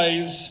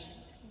applies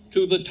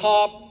to the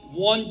top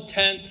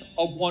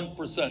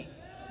 0.1%.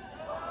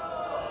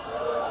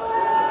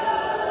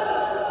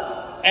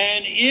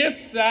 And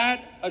if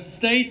that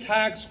estate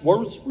tax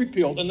was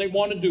repealed, and they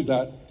want to do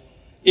that,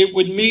 it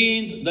would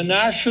mean the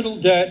national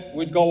debt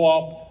would go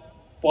up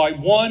by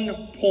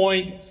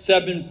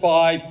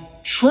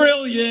 $1.75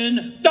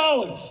 trillion.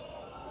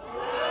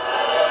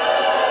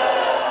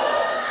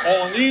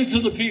 Oh, and these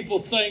are the people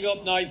staying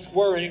up nights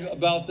worrying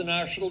about the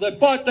national debt.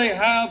 But they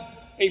have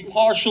a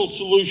partial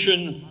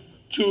solution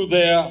to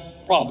their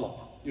problem.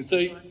 You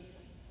see,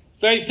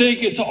 they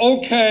think it's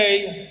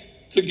okay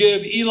to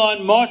give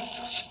Elon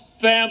Musk's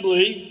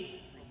family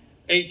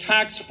a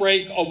tax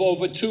break of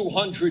over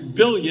 $200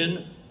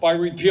 billion by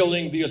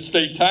repealing the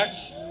estate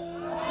tax.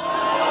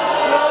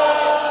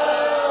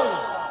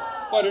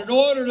 But in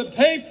order to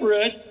pay for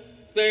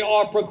it, they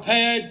are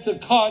prepared to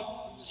cut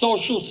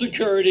Social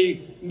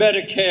Security,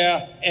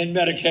 Medicare, and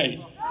Medicaid.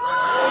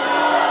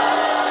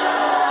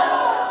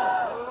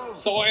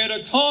 So at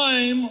a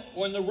time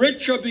when the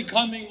rich are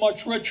becoming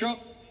much richer,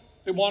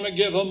 they want to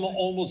give them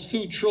almost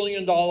 $2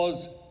 trillion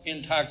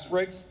in tax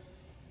breaks.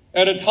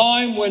 At a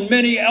time when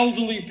many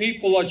elderly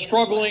people are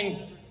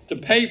struggling to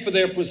pay for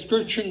their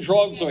prescription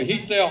drugs or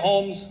heat their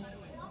homes,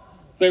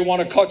 they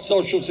want to cut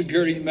Social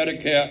Security,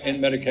 Medicare,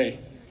 and Medicaid.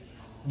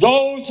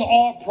 Those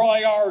are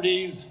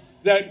priorities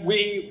that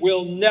we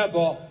will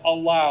never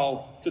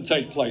allow to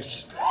take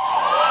place.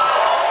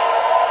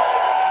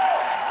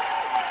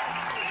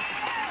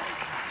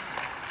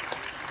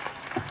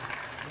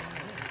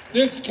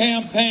 This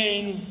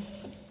campaign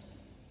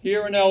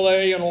here in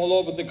LA and all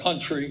over the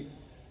country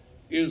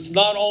is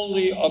not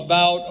only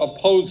about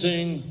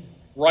opposing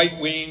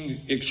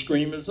right-wing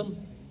extremism,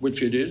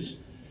 which it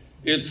is.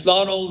 It's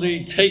not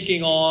only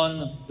taking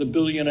on the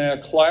billionaire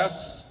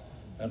class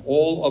and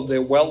all of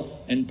their wealth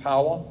and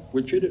power,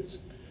 which it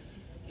is.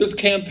 This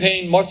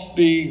campaign must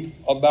be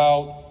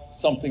about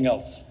something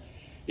else.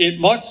 It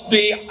must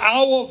be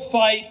our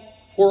fight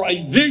for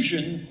a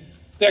vision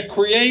that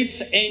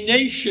creates a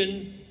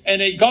nation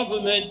and a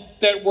government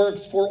that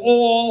works for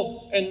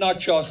all and not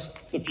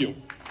just the few.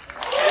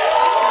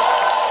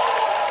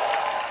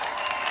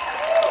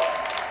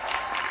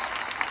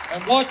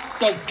 And what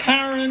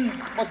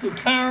do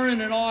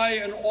Karen and I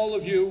and all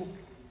of you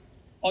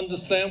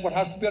understand what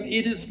has to be done?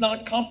 It is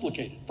not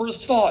complicated. For a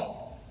start,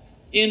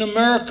 in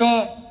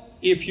America,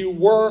 if you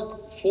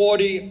work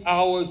 40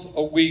 hours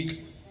a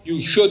week,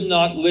 you should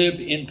not live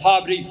in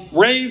poverty.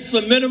 Raise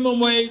the minimum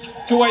wage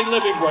to a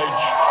living wage.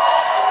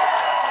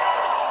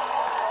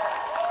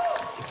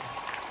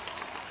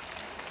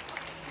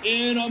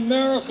 In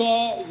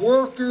America,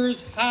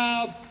 workers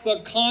have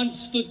the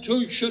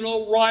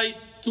constitutional right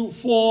to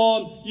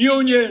form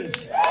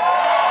unions.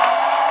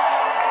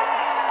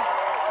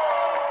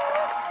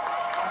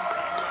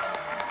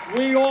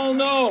 We all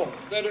know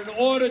that in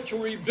order to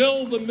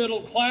rebuild the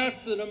middle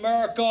class in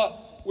America,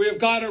 we have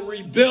got to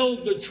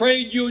rebuild the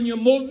trade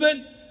union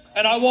movement.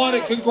 And I want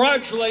to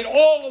congratulate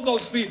all of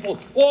those people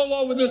all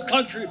over this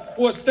country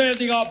who are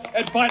standing up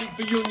and fighting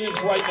for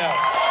unions right now.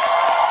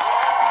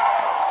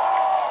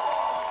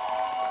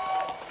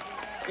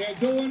 They're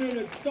doing it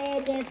at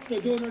Starbucks, they're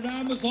doing it at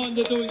Amazon,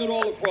 they're doing it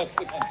all across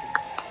the country.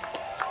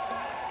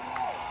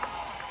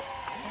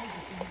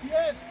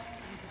 Yes.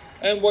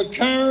 And what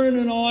Karen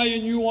and I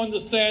and you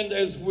understand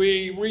as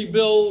we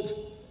rebuild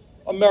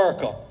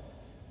America,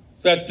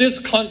 that this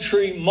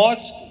country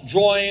must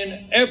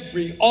join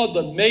every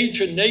other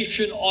major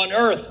nation on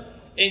earth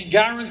in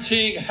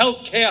guaranteeing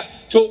health care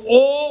to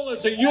all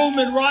as a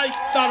human right,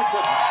 not a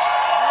privilege.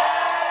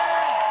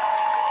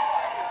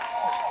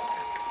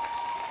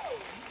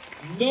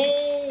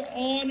 No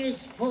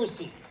honest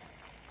person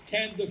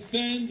can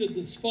defend the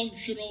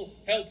dysfunctional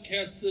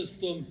healthcare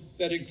system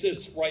that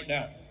exists right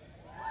now.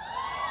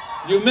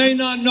 You may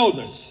not know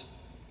this,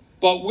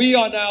 but we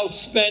are now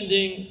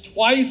spending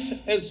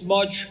twice as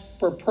much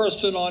per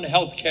person on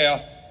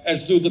healthcare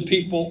as do the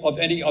people of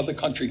any other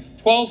country,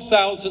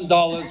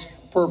 $12,000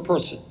 per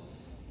person.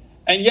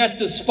 And yet,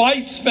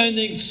 despite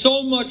spending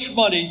so much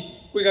money,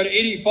 we got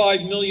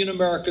 85 million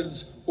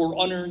Americans who are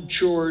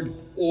uninsured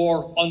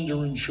or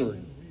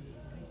underinsured.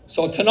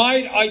 So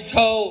tonight, I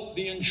tell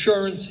the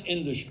insurance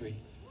industry,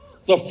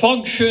 the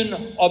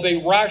function of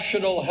a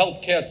rational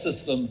healthcare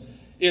system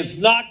is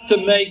not to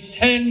make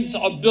tens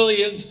of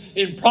billions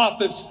in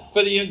profits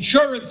for the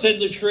insurance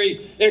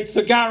industry. It's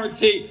to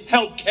guarantee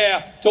health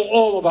care to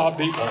all of our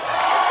people.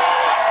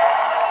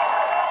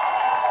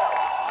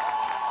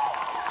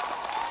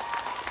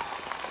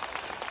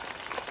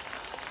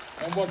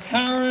 And what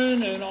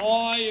Karen and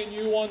I and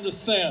you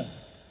understand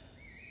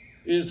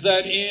is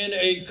that in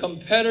a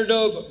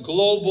competitive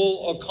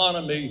global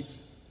economy,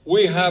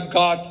 we have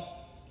got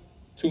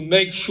to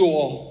make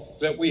sure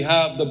that we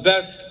have the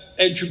best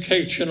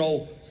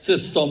educational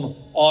system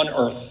on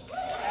earth.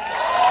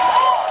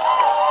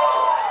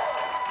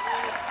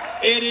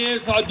 It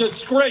is a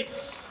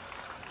disgrace.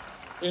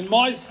 In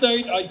my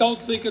state, I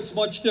don't think it's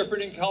much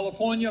different in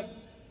California.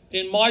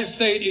 In my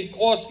state, it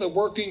costs a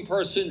working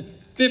person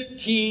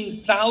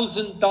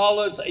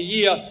 $15,000 a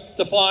year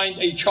to find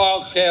a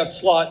child care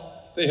slot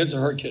for his or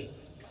her kid.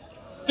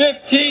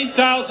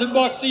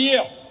 $15,000 a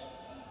year.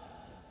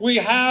 We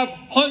have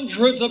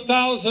hundreds of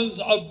thousands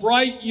of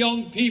bright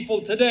young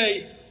people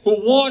today who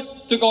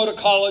want to go to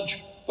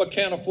college but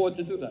can't afford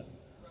to do that.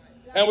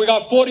 And we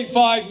got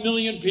 45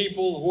 million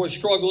people who are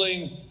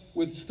struggling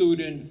with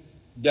student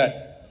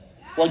debt.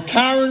 What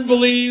Karen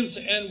believes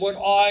and what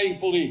I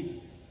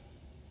believe,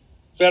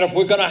 that if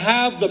we're going to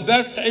have the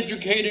best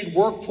educated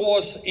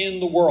workforce in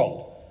the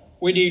world,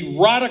 we need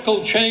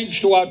radical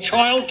change to our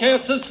child care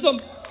system.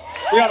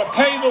 We got to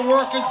pay the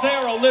workers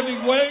there a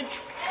living wage,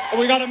 and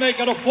we got to make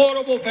it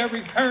affordable for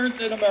every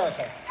parent in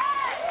America.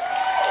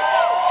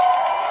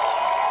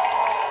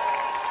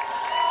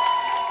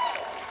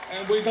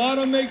 And we got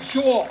to make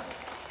sure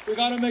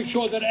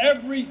that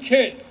every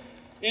kid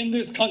in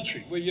this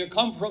country, where you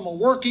come from a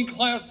working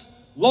class,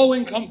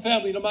 low-income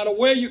family, no matter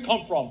where you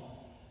come from,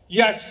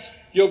 yes,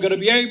 you're going to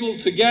be able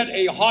to get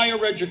a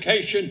higher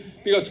education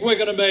because we're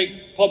going to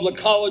make public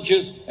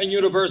colleges and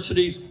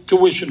universities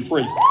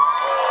tuition-free.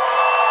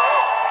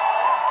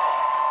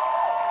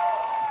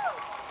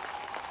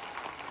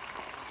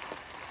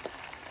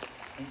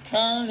 And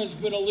Karen has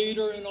been a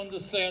leader in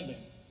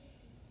understanding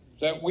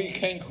that we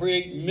can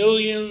create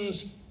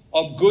millions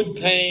of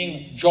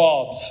good-paying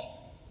jobs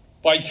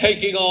by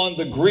taking on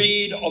the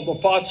greed of the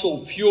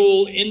fossil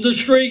fuel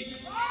industry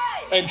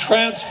and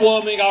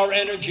transforming our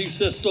energy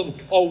system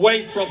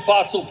away from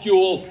fossil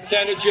fuel to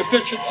energy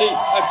efficiency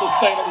and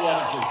sustainable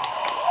energy.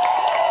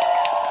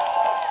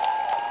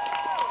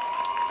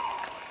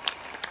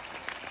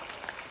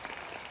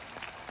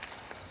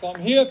 So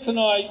I'm here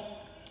tonight,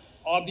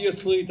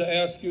 obviously, to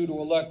ask you to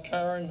elect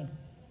Karen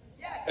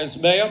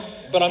as mayor,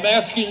 but I'm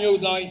asking you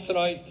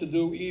tonight to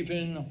do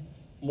even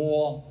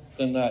more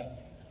than that.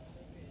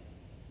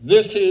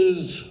 This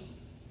is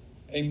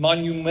a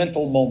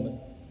monumental moment,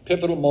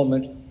 pivotal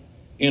moment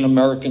in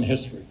American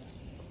history.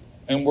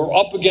 And we're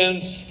up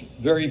against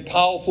very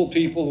powerful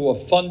people who are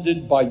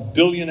funded by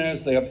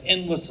billionaires. They have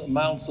endless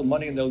amounts of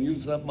money, and they'll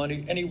use that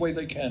money any way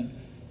they can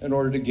in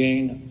order to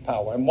gain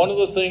power. And one of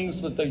the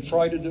things that they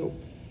try to do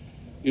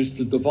is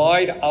to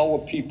divide our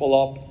people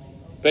up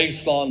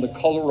based on the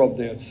color of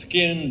their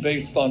skin,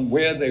 based on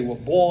where they were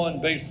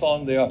born, based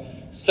on their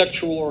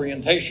sexual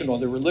orientation or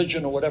their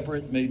religion or whatever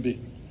it may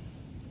be.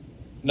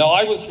 Now,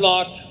 I was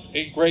not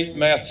a great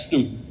math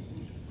student,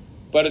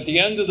 but at the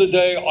end of the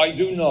day, I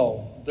do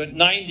know that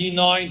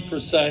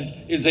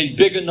 99% is a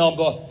bigger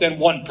number than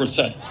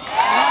 1%.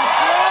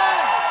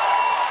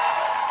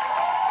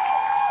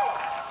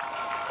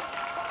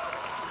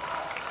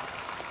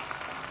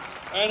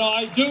 And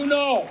I do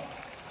know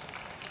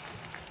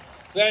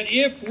that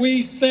if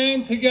we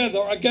stand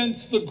together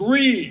against the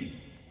greed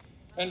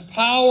and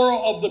power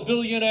of the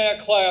billionaire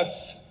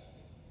class,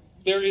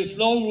 there is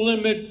no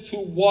limit to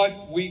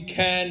what we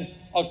can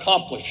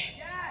accomplish.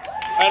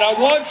 And I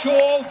want you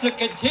all to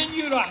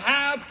continue to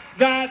have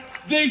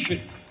that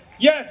vision.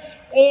 Yes,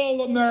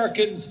 all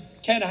Americans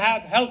can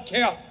have health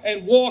care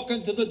and walk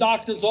into the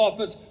doctor's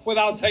office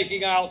without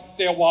taking out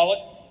their wallet.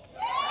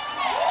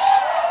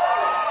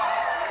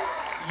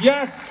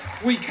 Yes,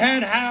 we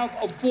can have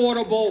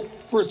affordable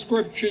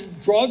prescription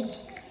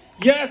drugs.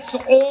 Yes,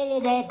 all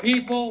of our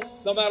people,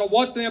 no matter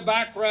what their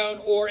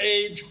background or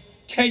age,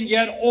 can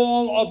get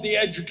all of the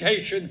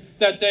education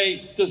that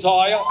they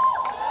desire.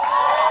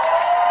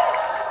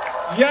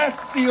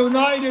 Yes, the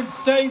United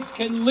States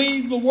can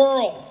lead the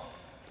world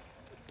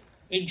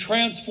in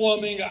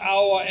transforming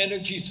our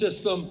energy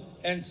system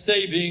and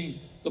saving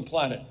the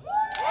planet.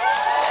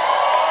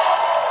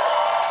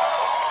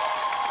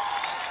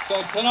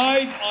 So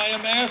tonight, I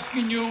am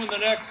asking you in the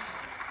next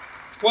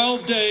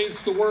 12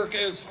 days to work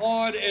as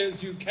hard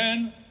as you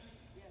can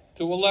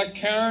to elect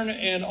Karen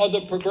and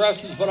other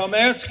progressives, but I'm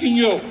asking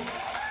you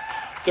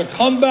to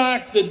come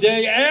back the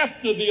day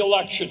after the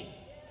election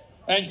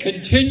and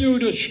continue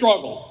to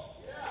struggle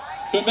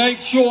to make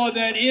sure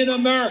that in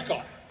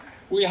America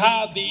we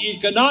have the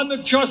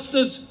economic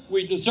justice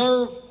we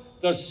deserve,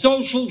 the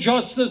social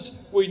justice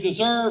we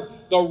deserve,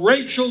 the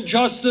racial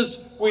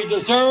justice we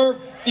deserve,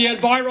 the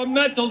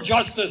environmental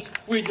justice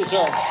we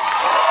deserve.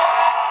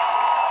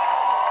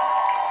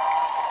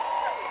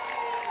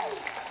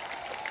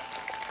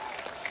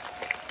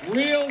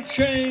 Real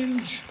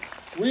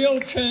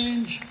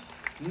change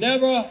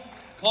never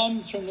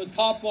comes from the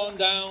top on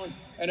down,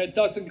 and it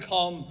doesn't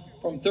come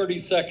from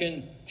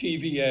 30-second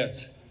TV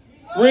ads.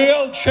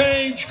 Real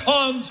change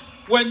comes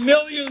when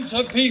millions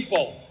of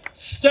people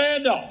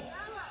stand up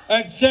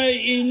and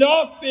say,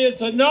 enough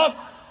is enough.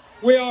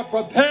 We are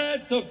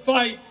prepared to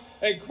fight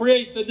and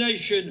create the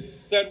nation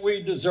that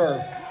we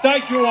deserve.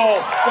 Thank you all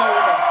very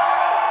much.